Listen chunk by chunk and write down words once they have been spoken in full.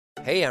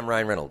Hey, I'm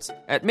Ryan Reynolds.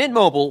 At Mint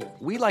Mobile,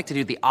 we like to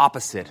do the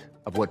opposite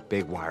of what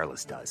Big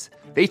Wireless does.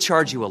 They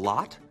charge you a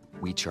lot,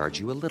 we charge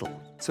you a little.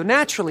 So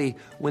naturally,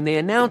 when they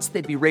announced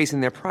they'd be raising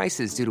their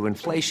prices due to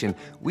inflation,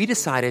 we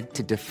decided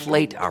to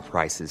deflate our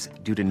prices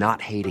due to not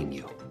hating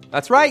you.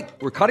 That's right.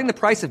 We're cutting the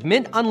price of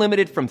Mint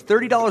Unlimited from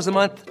 $30 a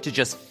month to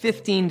just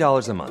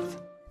 $15 a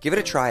month. Give it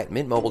a try at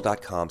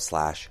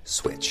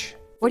mintmobile.com/switch.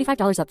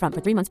 $45 up front for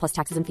 3 months plus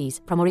taxes and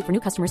fees. Promo rate for new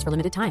customers for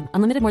limited time.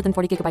 Unlimited more than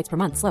 40 gigabytes per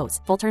month. Slows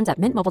full terms at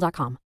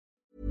mintmobile.com.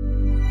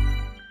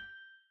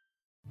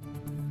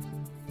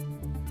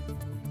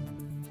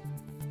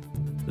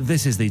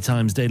 This is the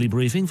Times Daily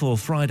Briefing for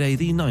Friday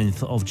the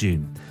 9th of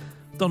June.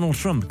 Donald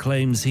Trump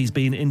claims he's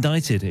been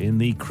indicted in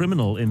the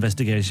criminal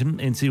investigation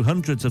into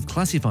hundreds of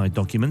classified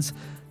documents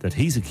that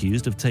he's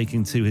accused of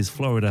taking to his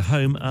Florida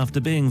home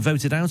after being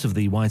voted out of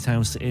the White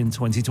House in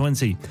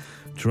 2020.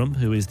 Trump,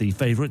 who is the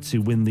favourite to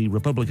win the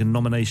Republican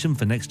nomination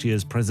for next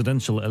year's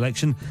presidential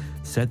election,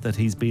 said that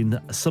he's been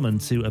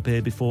summoned to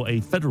appear before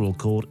a federal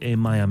court in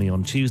Miami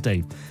on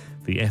Tuesday.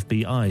 The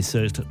FBI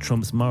searched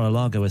Trump's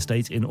Mar-a-Lago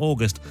estate in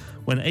August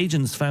when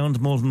agents found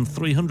more than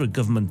 300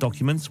 government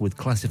documents with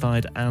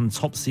classified and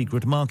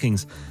top-secret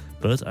markings.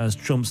 But as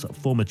Trump's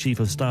former chief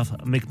of staff,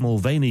 Mick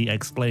Mulvaney,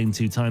 explained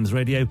to Times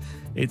Radio,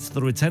 it's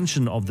the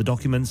retention of the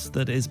documents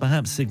that is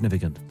perhaps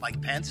significant. Mike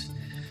Pence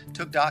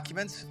took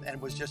documents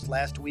and was just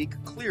last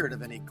week cleared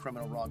of any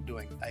criminal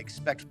wrongdoing. I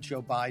expect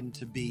Joe Biden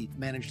to be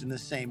managed in the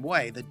same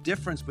way. The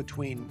difference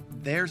between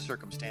their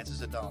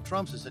circumstances and Donald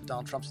Trump's is that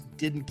Donald Trump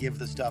didn't give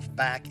the stuff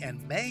back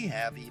and may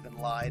have even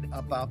lied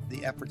about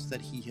the efforts that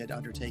he had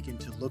undertaken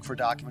to look for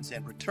documents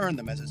and return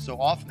them, as is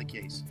so often the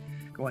case.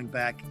 Going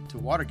back to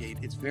Watergate,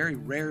 it's very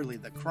rarely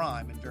the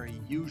crime and very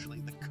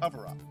usually the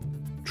cover-up.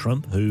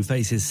 Trump, who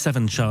faces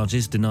 7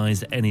 charges,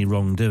 denies any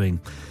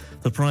wrongdoing.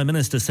 The Prime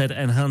Minister said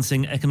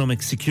enhancing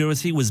economic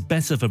security was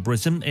better for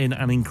Britain in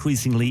an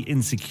increasingly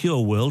insecure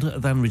world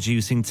than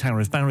reducing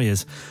tariff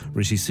barriers.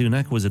 Rishi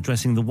Sunak was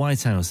addressing the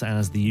White House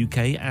as the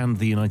UK and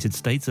the United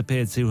States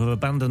appeared to have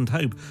abandoned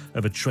hope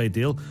of a trade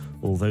deal,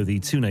 although the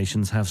two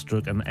nations have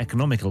struck an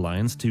economic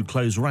alliance to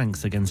close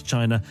ranks against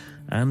China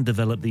and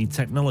develop the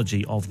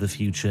technology of the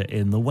future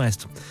in the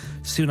West.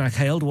 Sunak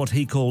hailed what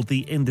he called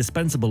the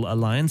indispensable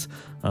alliance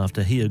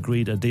after he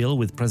agreed a deal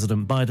with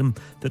President Biden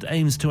that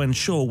aims to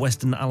ensure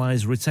Western allies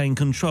retain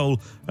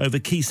control over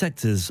key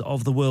sectors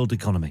of the world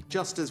economy.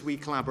 Just as we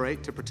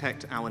collaborate to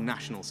protect our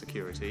national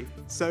security,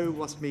 so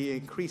must we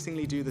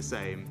increasingly do the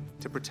same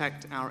to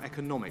protect our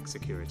economic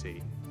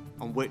security,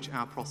 on which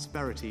our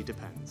prosperity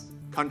depends.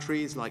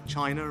 Countries like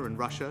China and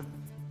Russia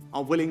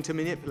are willing to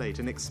manipulate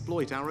and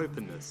exploit our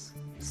openness,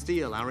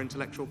 steal our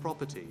intellectual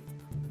property,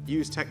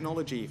 use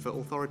technology for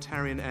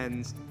authoritarian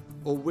ends,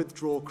 or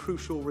withdraw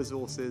crucial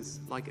resources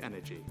like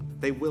energy.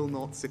 They will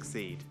not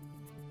succeed.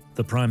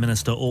 The Prime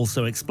Minister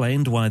also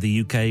explained why the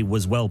UK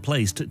was well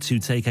placed to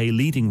take a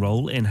leading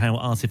role in how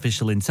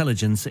artificial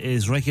intelligence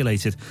is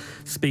regulated.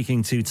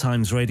 Speaking to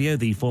Times Radio,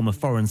 the former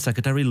Foreign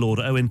Secretary Lord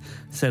Owen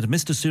said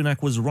Mr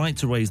Sunak was right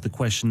to raise the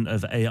question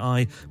of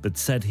AI, but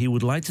said he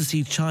would like to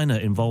see China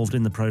involved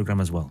in the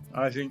programme as well.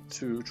 I think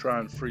to try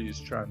and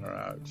freeze China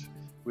out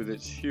with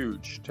its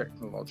huge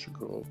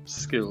technological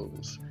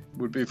skills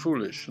would be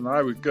foolish, and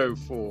I would go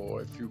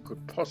for, if you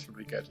could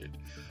possibly get it,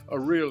 a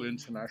real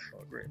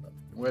international agreement.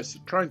 We're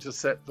trying to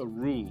set the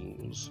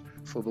rules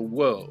for the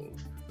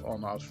world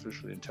on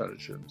artificial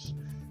intelligence,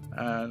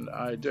 and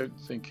I don't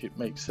think it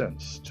makes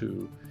sense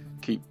to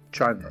keep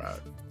China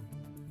out.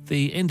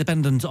 The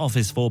Independent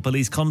Office for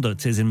Police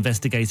Conduct is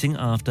investigating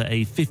after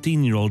a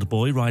 15-year-old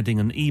boy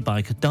riding an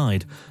e-bike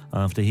died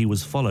after he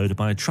was followed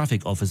by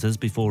traffic officers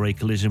before a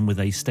collision with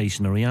a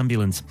stationary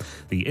ambulance.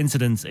 The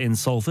incident in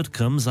Salford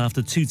comes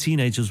after 2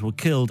 teenagers were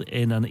killed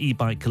in an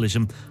e-bike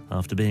collision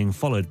after being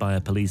followed by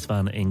a police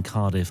van in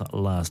Cardiff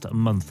last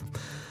month.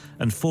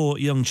 And 4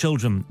 young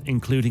children,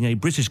 including a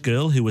British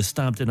girl who was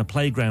stabbed in a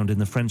playground in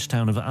the French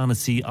town of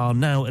Annecy, are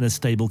now in a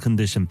stable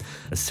condition.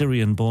 A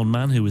Syrian-born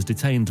man who was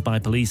detained by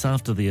police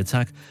after the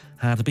attack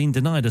had been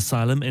denied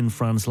asylum in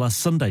France last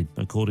Sunday,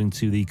 according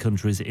to the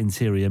country's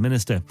interior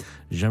minister.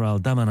 Gérald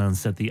Darmanin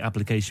said the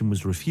application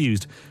was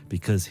refused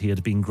because he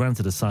had been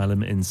granted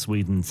asylum in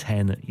Sweden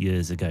 10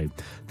 years ago.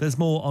 There's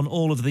more on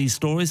all of these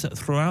stories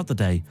throughout the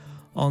day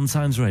on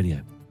Times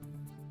Radio.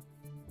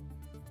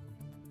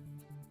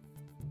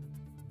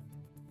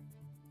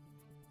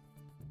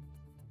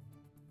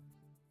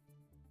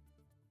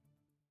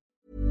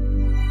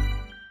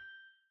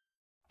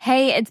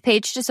 Hey, it's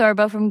Paige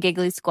DeSorbo from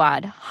Giggly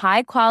Squad.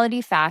 High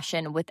quality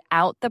fashion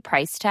without the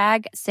price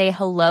tag. Say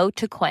hello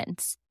to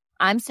Quince.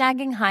 I'm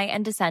snagging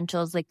high-end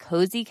essentials like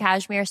cozy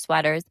cashmere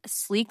sweaters,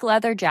 sleek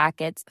leather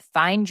jackets,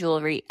 fine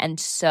jewelry, and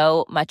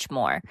so much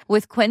more.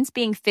 With Quince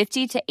being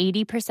 50 to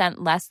 80%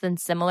 less than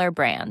similar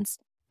brands.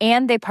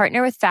 And they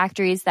partner with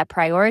factories that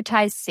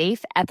prioritize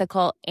safe,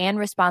 ethical, and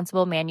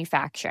responsible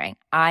manufacturing.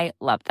 I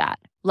love that.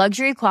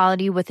 Luxury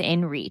quality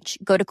within reach.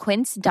 Go to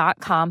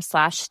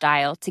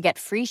quince.com/style to get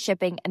free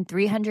shipping and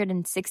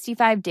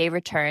 365-day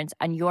returns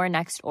on your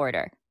next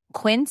order.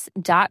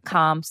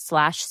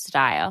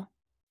 Quince.com/style.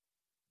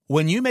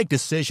 When you make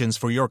decisions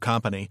for your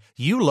company,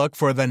 you look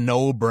for the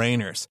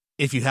no-brainers.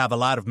 If you have a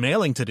lot of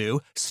mailing to do,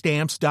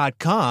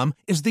 Stamps.com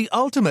is the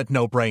ultimate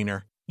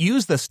no-brainer.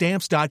 Use the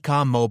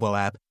Stamps.com mobile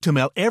app to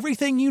mail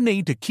everything you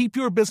need to keep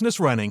your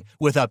business running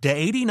with up to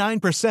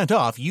 89%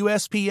 off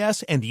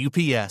USPS and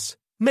UPS.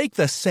 Make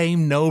the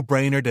same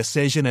no-brainer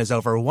decision as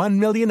over 1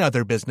 million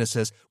other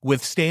businesses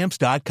with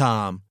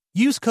Stamps.com.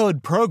 Use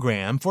code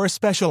PROGRAM for a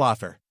special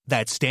offer.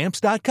 That's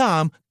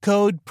Stamps.com,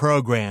 code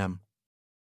PROGRAM.